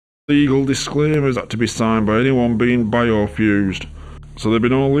Legal disclaimers had to be signed by anyone being biofused, so there'd be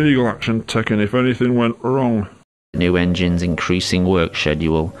no legal action taken if anything went wrong. The new engine's increasing work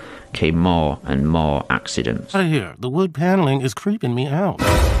schedule came more and more accidents. Out of here. The wood paneling is creeping me out.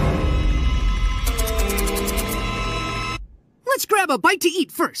 Let's grab a bite to eat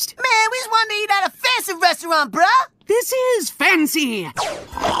first. Man, we just wanted to eat at a fancy restaurant, bruh. This is fancy.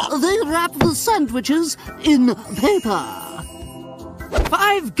 They wrap the sandwiches in paper.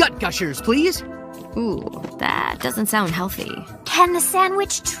 5 gut gushers, please. Ooh, that doesn't sound healthy. Can the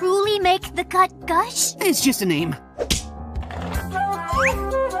sandwich truly make the gut gush? It's just a name.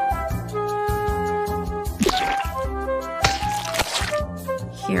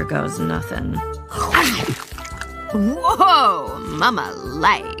 Here goes nothing. Whoa, mama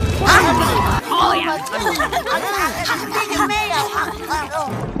light. Oh, yeah.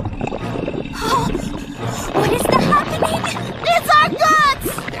 What is that happening? It's our guts!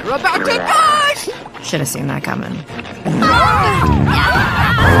 They're about to gush! Should have seen that coming.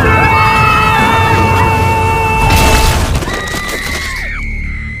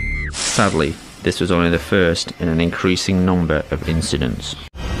 Sadly, this was only the first in an increasing number of incidents.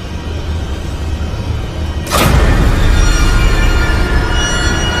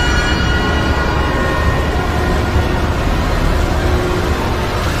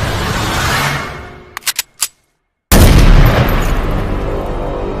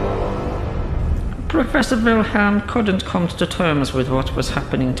 Professor Wilhelm couldn't come to terms with what was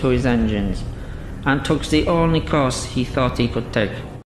happening to his engines, and took the only course he thought he could take.